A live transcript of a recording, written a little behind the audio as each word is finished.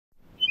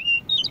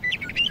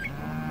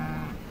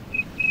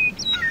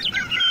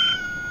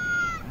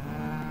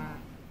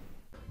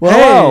Well,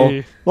 Hey.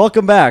 hello.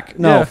 Welcome back.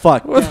 No, Yeah.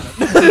 fuck.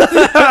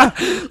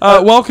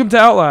 Welcome to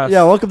Outlast.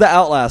 Yeah, welcome to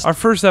Outlast. Our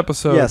first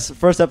episode. Yes,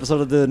 first episode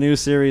of the new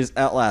series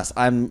Outlast.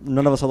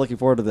 None of us are looking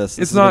forward to this.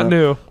 It's not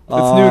new. It's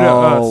new to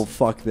Oh, us.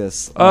 fuck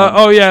this.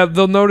 Oh, yeah.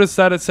 They'll notice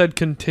that it said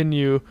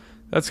continue.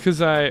 That's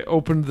because I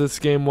opened this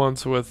game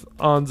once with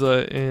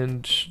Anza,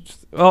 and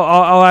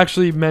I'll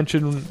actually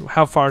mention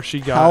how far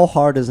she got. How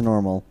hard is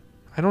normal?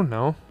 I don't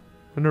know.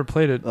 I've never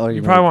played it. Oh,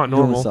 you probably want you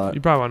only normal. saw it.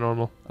 You probably want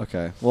normal.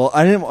 Okay. Well,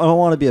 I don't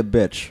want to be a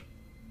bitch.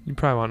 You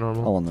probably want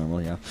normal. I want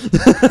normal,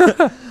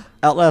 yeah.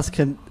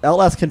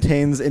 Outlast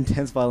contains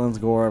intense violence,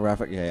 gore,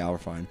 graphic. Yeah, we're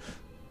fine.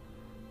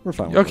 We're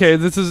fine. With Okay,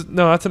 this.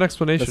 that's an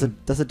explanation.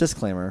 That's a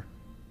disclaimer.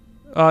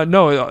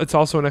 No, it's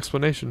also an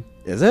explanation.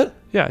 Is it?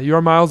 Yeah, you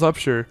are Miles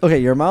Upshur. Okay,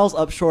 you're Miles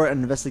Upshur,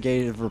 an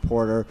investigative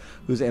reporter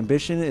whose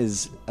ambition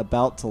is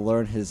about to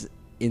learn his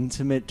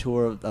intimate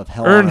tour of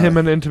hell. Earn on him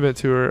Earth. an intimate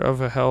tour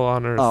of a hell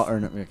on Earth. Oh,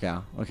 earn it.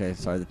 Yeah. Okay,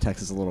 sorry, the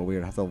text is a little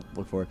weird. I have to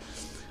look for it.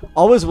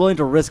 Always willing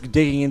to risk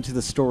digging into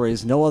the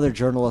stories no other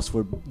journalist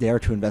would dare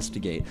to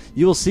investigate.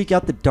 You will seek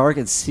out the dark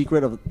and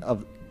secret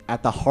of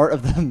at the heart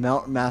of the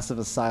Mount Massive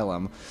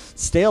Asylum.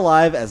 Stay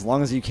alive as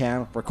long as you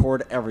can.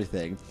 Record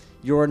everything.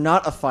 You are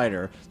not a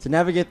fighter. To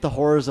navigate the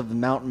horrors of the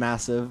Mount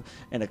Massive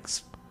and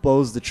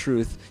expose the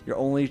truth, your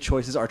only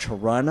choices are to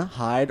run,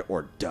 hide,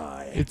 or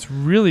die. It's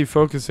really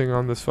focusing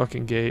on this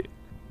fucking gate.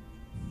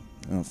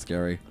 That's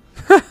scary.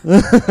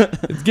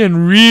 It's getting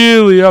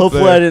really up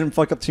Hopefully there. I didn't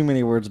fuck up too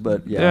many words,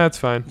 but yeah. Yeah, it's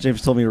fine.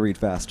 James told me to read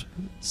fast.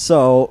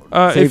 So,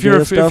 If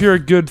you're a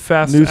good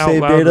fast New out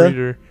save loud data?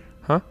 reader,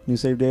 new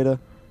save data?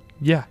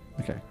 yeah,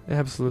 Okay. Just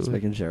absolutely.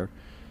 making sure.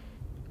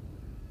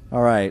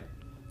 All right.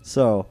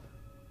 So,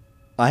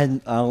 I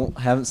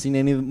haven't seen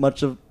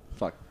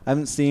I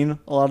haven't seen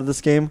a lot of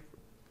this game.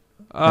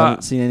 I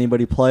haven't seen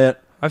anybody play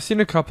it. I've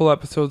seen a couple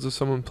episodes of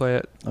someone play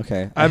it.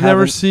 Okay. I've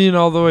never seen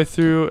all the way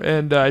through,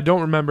 and I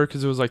don't remember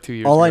because it was like 2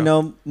 years ago. All I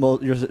know, well,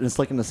 it's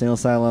like an insane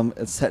asylum.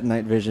 It's set in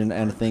night vision,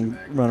 and a thing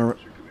run around.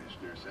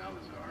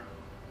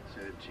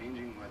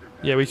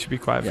 Yeah, we should be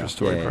quiet for the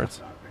story Yeah.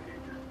 parts.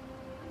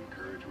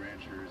 Encourage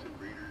ranchers and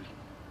breeders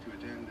to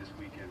attend this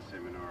weekend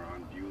seminar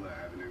on Beulah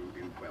Avenue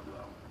in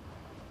Pueblo.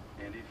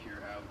 And if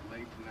you're out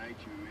late tonight,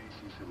 you may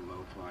see some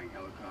low-flying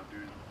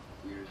helicopters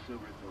near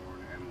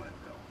Silverthorne and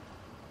Leadville.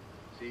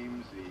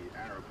 Seems the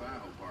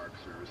Arapaho Park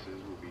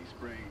Services will be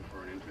spraying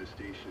for an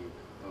infestation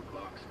of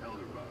box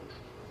elderbugs.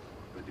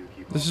 But do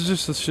keep This is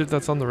just the shit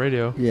that's on the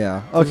radio.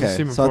 Yeah. Doesn't Okay.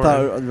 seem So I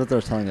important. thought they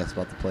were telling us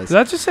about the place. Did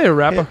that just say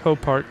Arapaho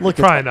Park? look,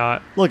 it's- Probably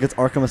not. Look, it's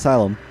Arkham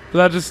Asylum. But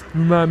that just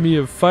reminded me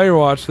of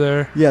Firewatch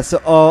there. Yeah. So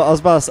I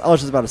was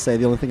just about to say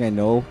the only thing I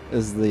know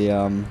is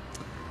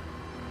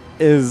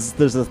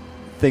there's a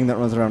thing that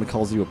runs around and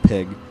calls you a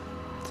pig,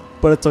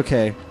 but it's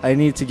okay. I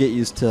need to get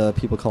used to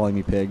people calling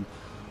me pig.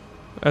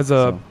 As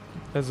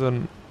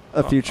an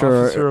A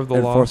future officer of the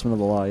law. enforcement of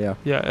the law. Yeah.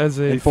 Yeah, as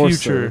a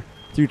Enforcer.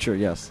 Future.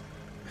 Yes.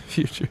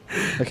 future.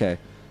 Okay.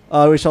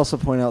 We should also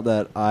point out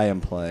that I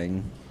am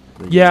playing.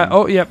 the Yeah. game.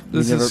 Oh, yep. We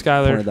This never is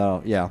pointed Skylar. that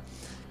out. Yeah.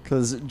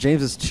 Because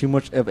James is too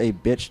much of a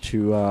bitch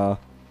to. Oh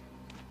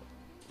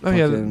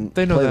yeah, fucking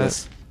they know play that.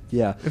 this.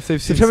 Yeah. If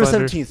they've seen September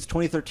Slender. 17th,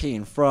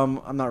 2013.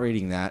 From I'm not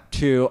reading that.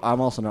 To I'm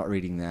also not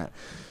reading that.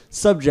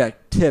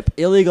 Subject tip: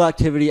 illegal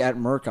activity at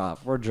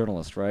Murkoff. We're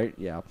journalists, right?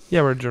 Yeah.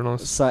 Yeah, we're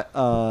journalists. At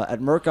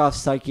Murkoff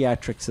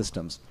Psychiatric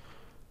Systems.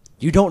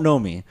 You don't know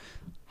me.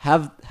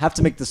 Have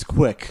to make this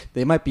quick.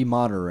 They might be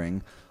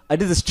monitoring. I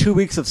did 2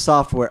 weeks of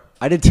software.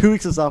 I did 2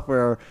 weeks of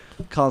software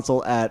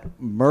console at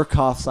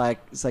Murkoff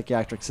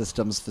Psychiatric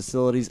Systems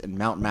facilities in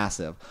Mount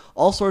Massive.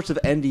 All sorts of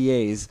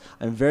NDAs.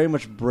 I'm very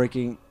much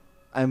breaking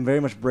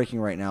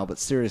right now. But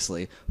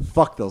seriously,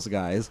 fuck those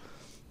guys.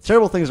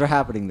 Terrible things are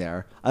happening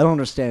there. I don't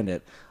understand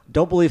it.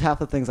 Don't believe half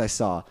the things I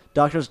saw.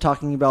 Doctors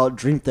talking about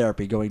dream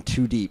therapy going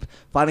too deep,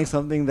 finding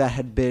something that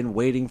had been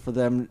waiting for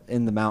them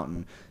in the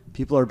mountain.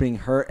 People are being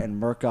hurt,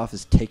 and Murkoff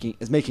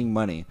is making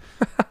money.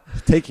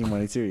 Taking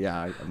money too.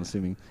 Yeah, I'm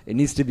assuming it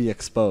needs to be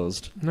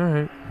exposed. All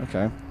right.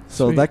 Okay.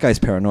 So Sweet. that guy's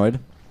paranoid.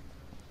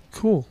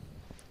 Cool.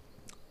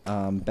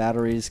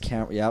 Batteries,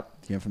 camera.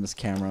 Yep, the infamous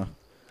camera.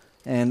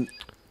 And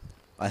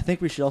I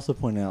think we should also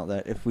point out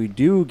that if we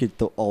do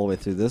get all the way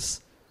through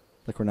this,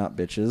 like we're not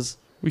bitches,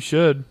 We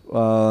should.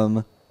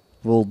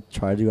 we'll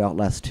try to do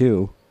Outlast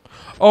 2.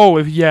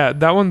 Oh,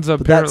 that one's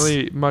that's-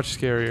 apparently much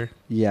scarier.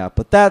 Yeah,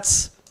 but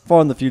that's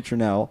far in the future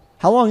now.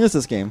 How long is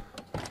this game?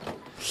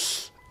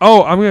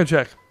 Oh, I'm gonna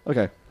check.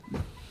 Okay.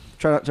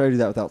 Try to do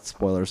that without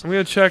spoilers. I'm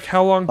gonna check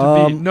how long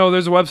to beat. No,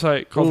 there's a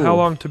website called ooh. How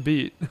Long to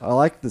Beat. I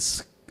like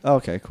this.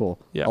 Okay, cool.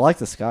 Yeah. I like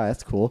the sky.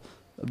 That's cool.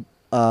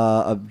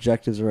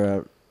 Objectives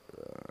are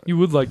You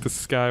would like the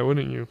sky,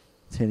 wouldn't you?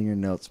 obtaining your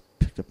notes.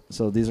 Picked up.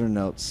 So these are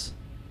notes.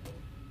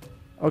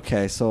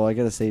 Okay, so I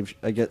gotta save.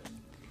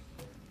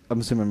 I'm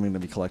assuming I'm gonna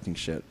be collecting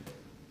shit.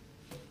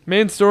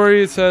 Main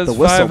story, it says The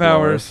 5 whistleblower.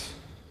 hours.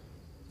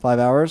 5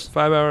 hours.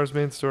 5 hours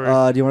main story.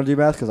 Do you want to do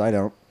math? Because I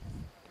don't.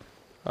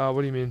 What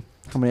do you mean?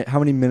 How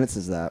many minutes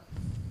is that?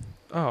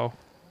 Oh,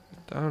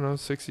 I don't know,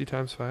 60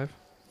 times 5.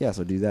 Yeah,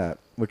 so do that,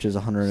 which is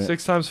 100.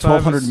 6 times 5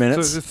 1200 is, minutes.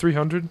 So is it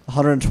 300?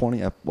 120.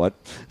 What?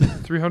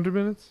 300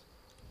 minutes?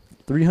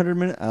 300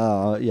 minutes?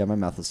 Yeah, my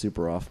math is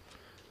super off.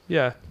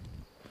 Yeah.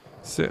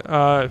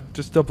 So,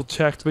 just double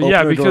checked. But Open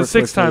yeah, the door because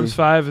 6 quickly. times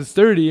 5 is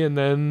 30 and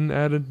then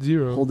add a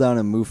 0. Hold down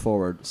and move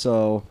forward.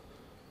 So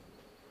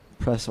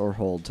press or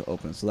hold to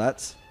open.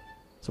 So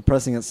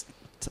pressing it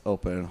to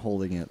open and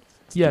holding it.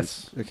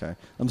 Yes. Okay.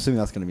 I'm assuming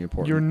that's going to be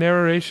important. Your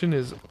narration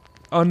is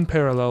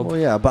unparalleled. Well,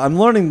 yeah, but I'm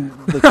learning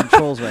the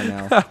controls right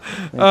now.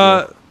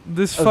 Thank you.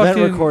 This Event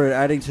fucking... recorded,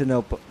 adding to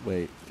notebook.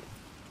 Wait,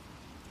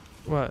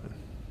 What?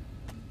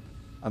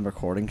 I'm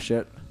recording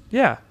shit.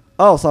 Yeah.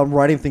 Oh, so I'm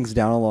writing things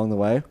down along the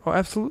way. Oh,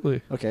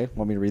 absolutely. Okay,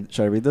 want me to read?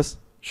 Should I read this?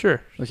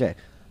 Sure. Okay.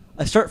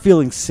 I start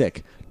feeling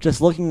sick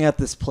just looking at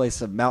this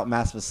place of Mount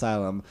Massive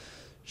Asylum,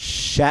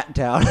 shut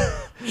down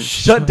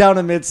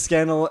amid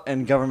scandal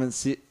and government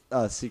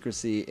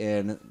secrecy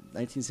in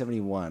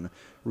 1971.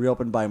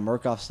 Reopened by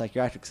Murkoff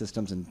Psychiatric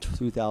Systems in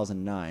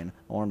 2009.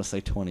 I want to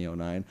say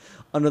 2009.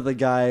 Under the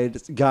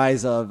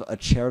guise of a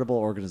charitable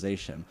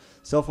organization.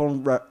 Cell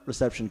phone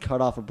reception cut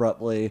off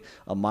abruptly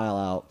a mile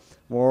out.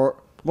 More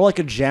like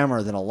a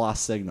jammer than a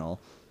lost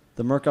signal.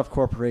 The Murkoff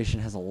Corporation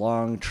has a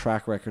long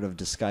track record of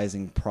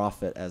disguising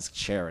profit as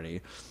charity,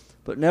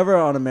 but never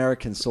on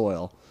American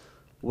soil.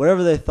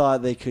 Whatever they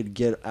thought they could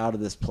get out of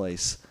this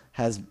place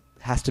has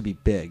to be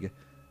big.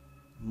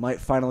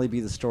 Might finally be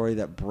the story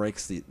that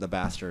breaks the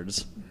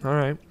bastards. All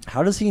right.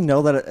 How does he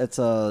know that it's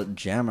a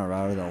jammer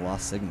rather than a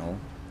lost signal?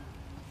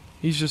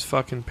 He's just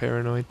fucking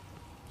paranoid.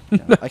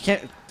 Yeah. I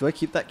can't. Do I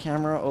keep that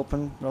camera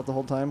open throughout the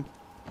whole time?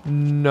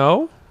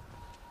 No?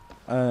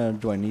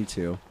 Do I need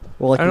to?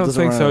 Well, like, I it don't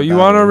doesn't think run so. out of You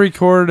want to battery.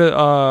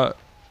 record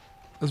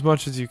as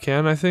much as you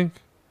can, I think.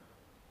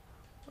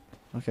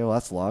 Okay, well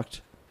that's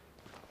locked.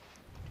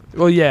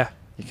 Well, yeah.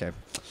 Okay.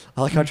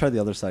 I like how I tried the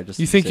other side. Just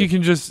You to think see. you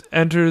can just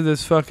enter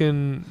this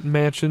fucking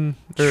mansion?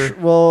 Or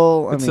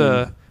Well, I it's mean, a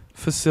it's the only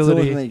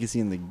facility. thing that you can see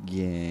in the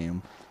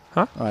game.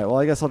 Huh? All right. Well,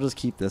 I guess I'll just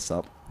keep this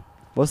up.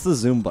 What's the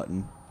zoom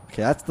button?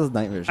 Okay, that's the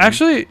night vision.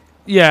 Actually,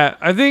 yeah,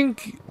 I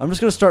think... I'm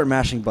just gonna start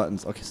mashing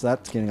buttons. Okay, so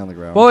that's getting on the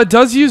ground. Well, it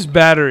does use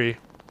battery.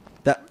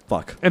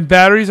 Fuck. And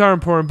batteries are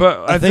important,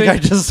 but I think I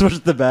just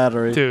switched the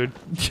battery. Dude,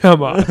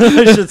 come on.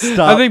 I should stop.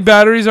 I think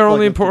batteries are only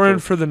Plug in important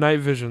control. for the night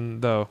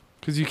vision, though.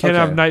 Because you can't Okay.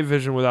 have night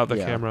vision without the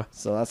Yeah, camera.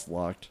 So that's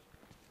locked.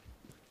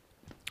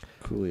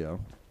 Coolio.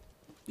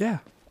 Yeah.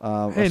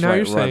 Let's Hey, now try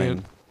you're saying running.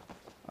 it.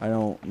 I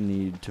don't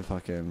need to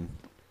fucking.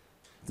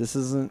 This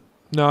isn't.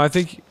 No, I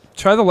think...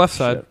 Try the left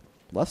side. Shit.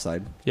 Left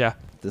side. Yeah.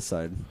 This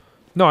side.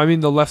 No, I mean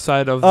the left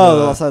side of Oh, the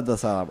the, left side of the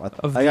asylum.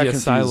 of I the got confused.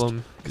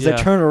 asylum. Because Yeah.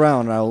 I turned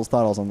around and I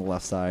thought I was on the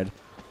left side.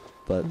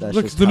 But that's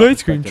Look, just the how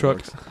ice cream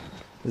perspective truck.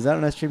 works. Is that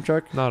an ice cream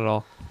truck? Not at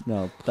all.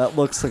 No, that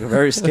looks like a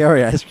very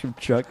scary ice cream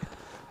truck.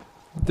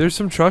 There's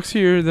some trucks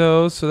here,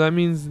 though, so that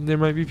means there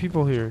might be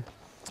people here.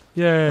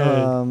 Yay.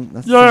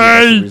 That's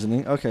Yay! the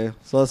reasoning. Okay,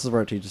 so this is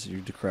where it teaches you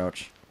to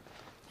crouch.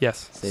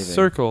 Yes. saving.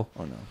 Circle.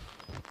 Oh no.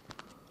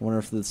 I wonder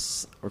if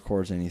this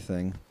records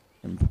anything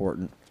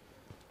important.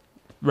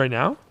 Right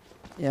now?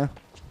 Yeah.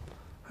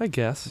 I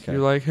guess. Okay.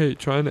 You're like, hey,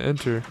 trying to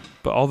enter,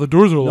 but all the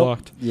doors are Nope.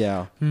 locked.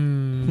 Yeah.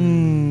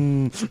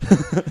 Hmm.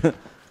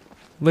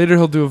 Later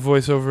he'll do a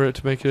voice over it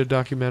to make it a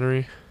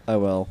documentary. I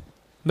will.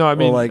 No, I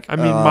mean, Well,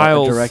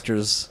 Miles,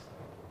 directors.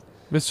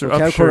 Mr.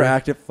 Camcorder Upshur,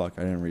 active. Fuck,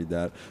 I didn't read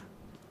that.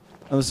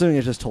 I'm assuming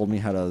it just told me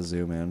how to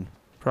zoom in.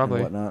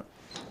 probably. And whatnot.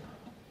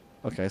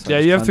 Okay. So I Yeah,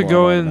 just you have to climbed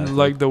go on in automatically.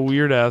 like the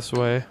weird ass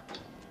way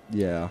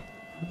Yeah. up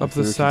Like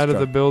the through side of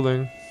the construct-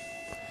 building.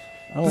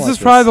 I don't This like is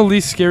probably the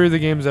least scary the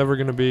game's ever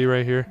gonna be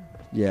right here.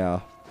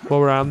 Yeah.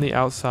 While we're on the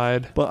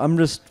outside, But I'm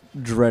just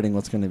dreading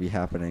what's going to be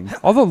happening.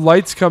 all the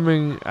lights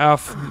coming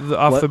off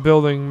What? the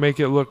building make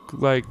it look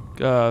like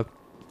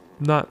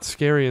not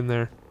scary in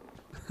there.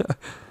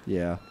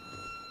 Yeah.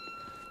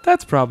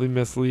 That's probably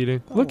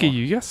misleading. Oh, Look at well.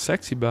 you, you got a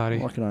sexy body.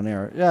 Walking on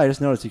air. Yeah, I just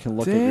noticed you can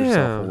look at yourself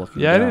while Damn.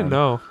 looking Yeah, I down. didn't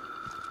know.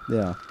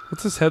 Yeah.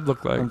 What's his head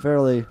look like? I'm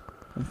fairly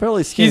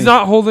skinny. He's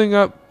not holding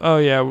up. Oh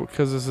yeah,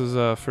 because this is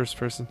first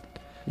person.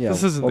 Yeah.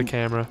 This isn't well, the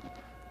camera.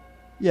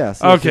 Yeah.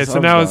 So Okay, so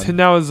now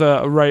his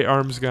right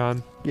arm's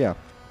gone. Yeah.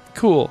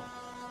 Cool.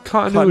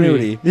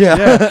 Continuity.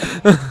 Yeah.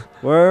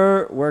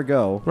 Where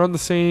go? We're on the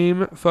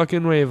same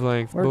fucking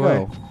wavelength, Where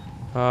boy.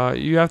 go?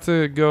 You have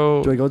to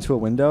go. Do I go to a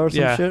window or some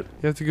Yeah. shit?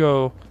 You have to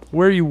go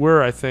where you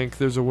were. I think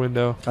there's a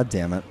window. God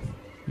damn it.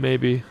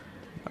 Maybe.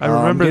 I I'm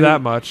remember getting-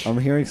 that much. I'm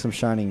hearing some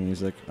shining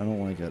music. I don't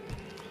like it.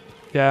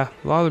 Yeah,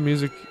 a lot of the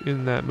music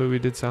in that movie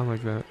did sound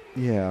like that.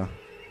 Yeah.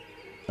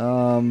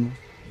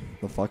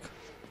 The fuck?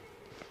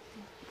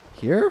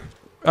 Here?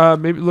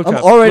 Maybe look I'm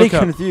up. already Look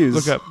up. confused.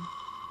 Look up.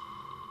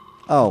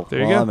 Oh, There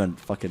you well, go. I'm a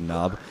fucking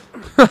knob.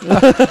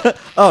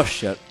 Oh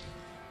shit.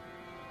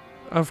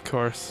 Of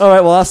course. All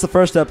right, well that's the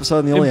first episode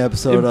and the only Imp-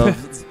 episode imp-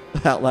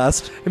 of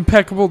Outlast.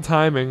 Impeccable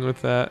timing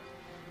with that.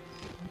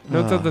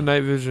 Note that Ah. the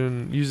night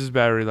vision uses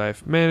battery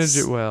life. Manage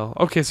it well.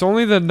 Okay, so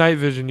only the night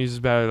vision uses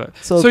battery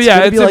life. So, So it's yeah,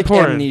 gonna it's be like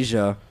important.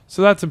 amnesia.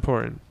 So that's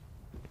important.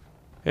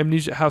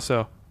 Amnesia, how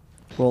so?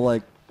 Well,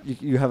 like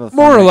you have a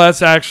More or finite-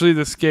 less, actually,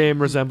 this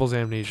game resembles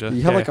Amnesia.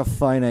 You have Okay. like a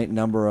finite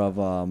number of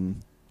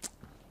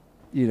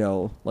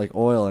like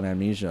oil in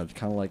Amnesia,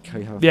 kind of like how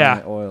you have a Yeah.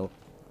 finite oil.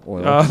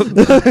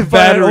 Battery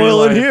Finite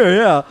oil in life. here,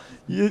 yeah.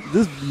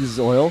 This uses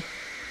oil.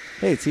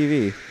 Hey,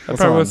 TV. That What's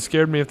probably on? would have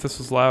scared me if this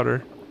was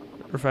louder,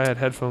 or if I had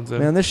headphones in.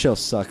 Man, this show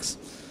sucks.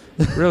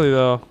 Really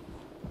though,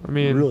 I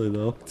mean, Really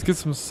though. let's get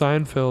some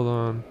Seinfeld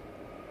on.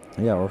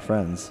 Yeah, we're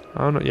friends.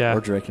 I don't know. Yeah,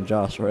 Or Drake and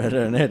Josh. We're Ed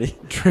and Eddie.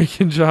 Drake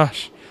and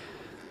Josh.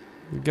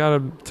 We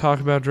gotta talk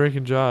about Drake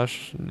and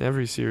Josh in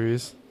every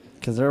series.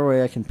 Is there a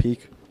way I can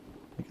peek?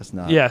 I guess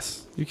not.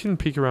 Yes, you can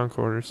peek around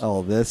corners.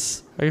 Oh,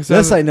 this. I guess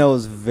This that's I know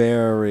is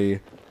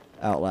very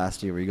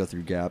Outlasty, where you go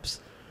through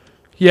gaps.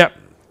 Yep.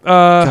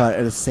 God,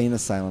 an insane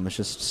asylum is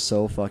just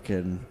so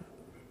fucking,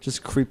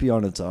 just creepy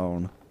on its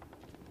own.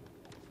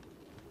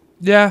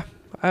 Yeah.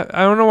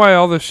 I don't know why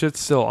all this shit's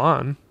still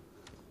on.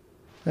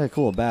 Yeah,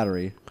 cool,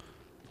 battery.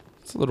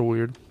 It's a little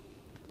weird.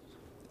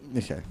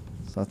 Okay,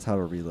 so that's how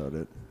to reload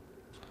it.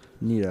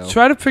 Neato.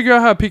 Try to figure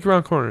out how to peek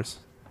around corners.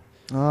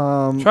 Try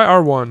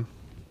R1.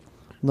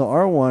 No,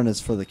 R1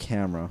 is for the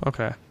camera.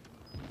 Okay.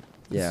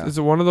 Yeah. Is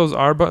it one of those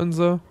R buttons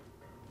though?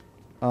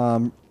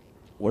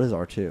 What is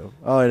R2?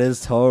 Oh, it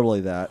is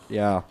totally that.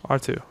 Yeah.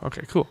 R2.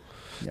 Okay, cool.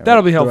 Yeah,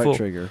 That'll be the right helpful.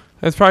 trigger.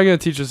 It's probably gonna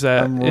teach us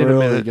that I'm in a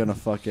really minute. gonna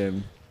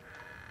fucking.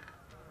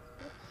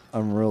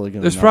 I'm really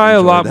gonna. There's not probably a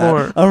enjoy lot that.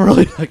 more. I'm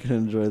really not gonna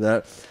enjoy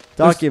that.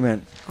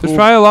 Document. There's Cool.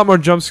 probably a lot more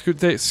jump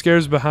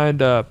scares behind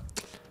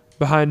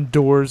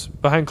doors,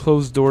 behind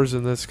closed doors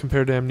in this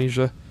compared to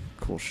Amnesia.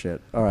 Cool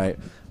shit. All right.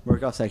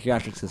 Murkoff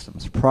Psychiatric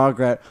Systems.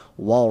 Progress.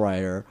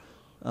 Walrider.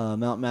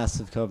 Mount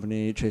Massive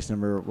Company. Trace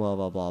number. Blah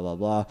blah blah blah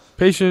blah.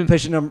 Patient.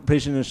 Patient number.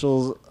 Patient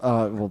initials.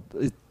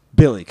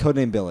 Billy.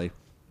 Codename Billy.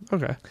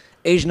 Okay.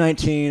 Age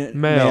 19.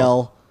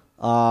 Male.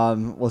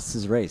 What's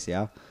his race?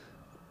 Yeah.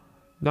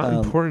 Not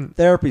important.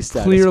 Therapy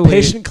status. Clearly.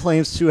 Patient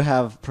claims to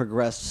have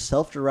progressed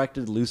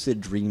self-directed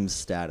lucid dream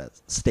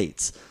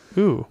states.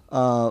 Ooh.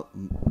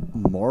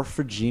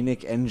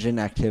 Morphogenic engine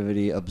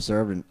activity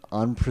observed in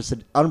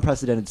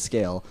unprecedented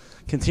scale.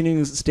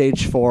 Continuing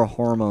stage 4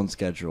 hormone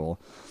schedule.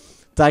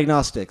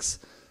 Diagnostics.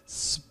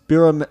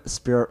 Spirometry.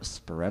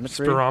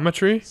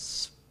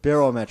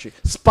 Spirometry?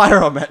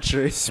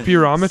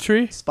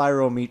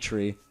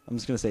 Spirometry. I'm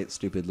just going to say it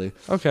stupidly.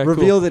 Okay,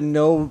 Revealed that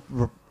no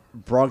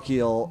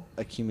bronchial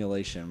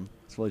accumulation.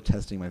 It's really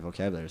testing my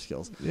vocabulary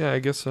skills. Yeah, I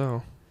guess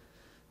so.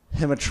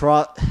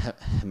 Hematocrit.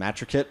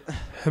 Hematocrit.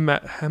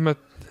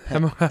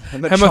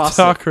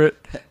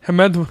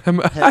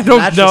 I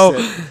don't know.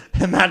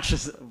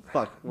 Hematricid.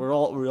 Fuck. We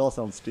all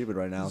sound stupid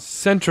right now.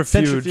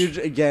 Centrifuge. Centrifuge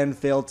again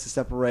failed to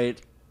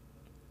separate.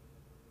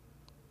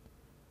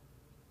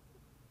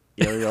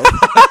 Here we go.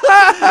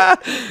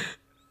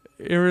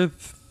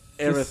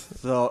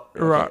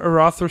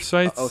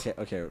 Erythrocytes.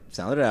 Okay.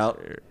 Sound it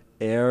out.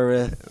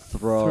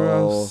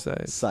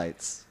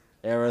 Erythrocytes.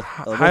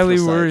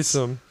 Highly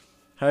worrisome.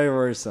 Highly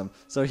worrisome.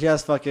 So he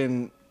has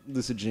fucking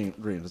lucid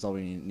dreams. That's all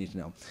we need to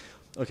know.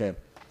 Okay.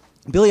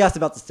 Billy asked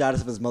about the status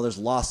of his mother's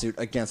lawsuit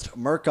against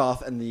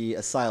Murkoff and the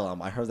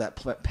asylum. I heard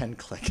that pen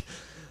click.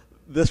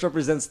 This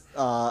represents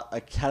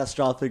a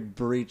catastrophic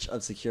breach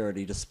of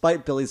security,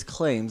 despite Billy's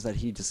claims that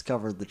he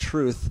discovered the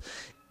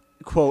truth,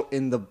 quote,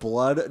 in the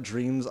blood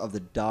dreams of the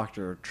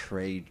Dr.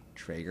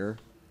 Traeger.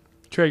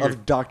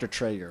 Of Dr.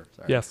 Traeger.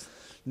 Sorry. Yes.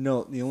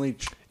 No, the only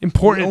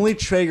important. The only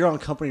Traeger on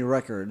company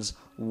records,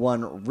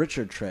 one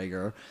Richard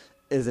Traeger,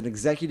 is an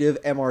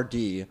executive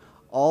MRD.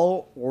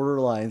 All order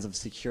lines of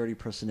security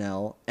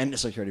personnel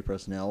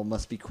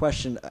must be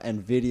questioned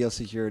and video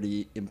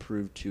security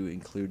improved to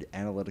include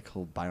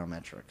analytical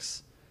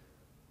biometrics.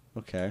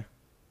 Okay.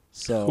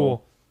 So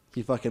cool.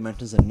 He fucking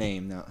mentions a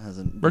name that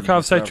hasn't been Murkoff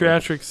used forever.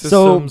 Psychiatric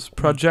Systems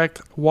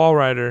Project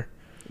Walrider.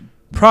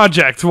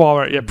 Project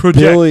Walrider. Yeah,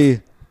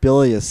 Project.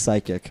 Billy is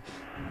psychic.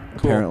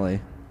 Cool.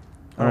 Apparently.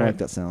 I don't like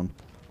that sound.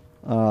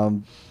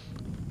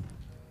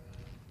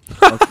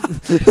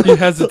 You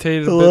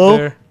hesitated a Hello? bit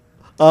there.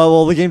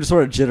 Well, the game just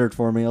sort of jittered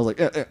for me. I was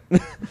like, All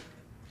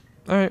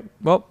right.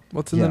 Well,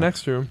 what's in the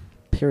next room?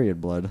 Period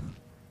blood.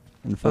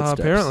 And footsteps.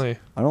 Apparently.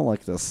 I don't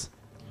like this.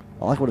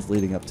 I like what it's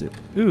leading up to.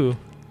 Ooh.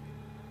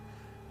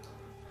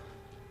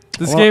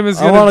 This I game is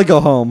want to go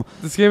home.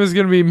 This game is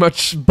gonna be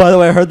much. By the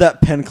way, I heard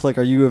that pen click.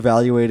 Are you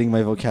evaluating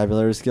my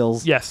vocabulary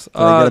skills? Yes. Did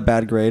I get a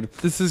bad grade?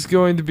 This is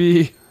going to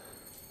be.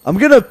 I'm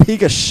gonna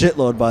peek a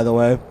shitload. By the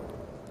way.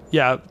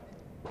 Yeah.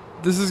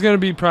 This is gonna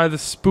be probably the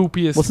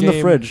spookiest What's in game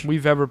the fridge?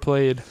 we've ever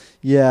played.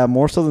 Yeah,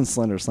 more so than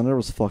Slender. Slender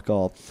was fuck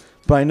all.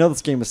 But I know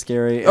this game is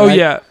scary. Oh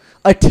yeah.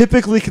 I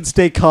typically can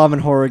stay calm in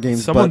horror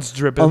games. Someone's but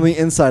dripping. on the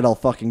inside, I'll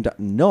fucking die.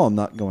 No, I'm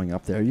not going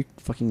up there. Are you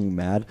fucking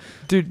mad?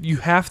 Dude, you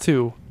have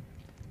to.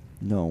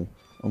 No.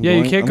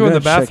 You can't go in the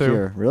check bathroom.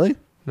 Here. Really?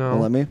 No.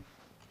 Won't let me?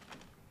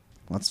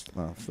 That's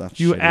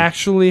you shitty.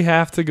 actually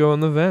have to go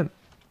in the vent.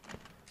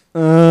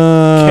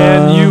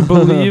 Can Can you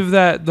believe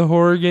that the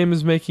horror game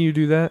is making you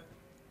do that?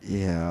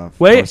 Yeah. Of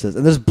Wait. course it is.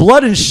 And there's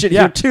blood and shit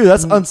Yeah. here too.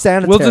 That's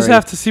unsanitary. We'll just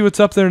have to see what's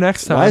up there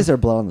next time. Why is there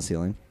blood on the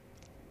ceiling?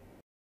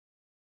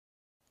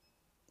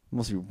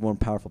 Must be one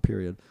powerful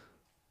period.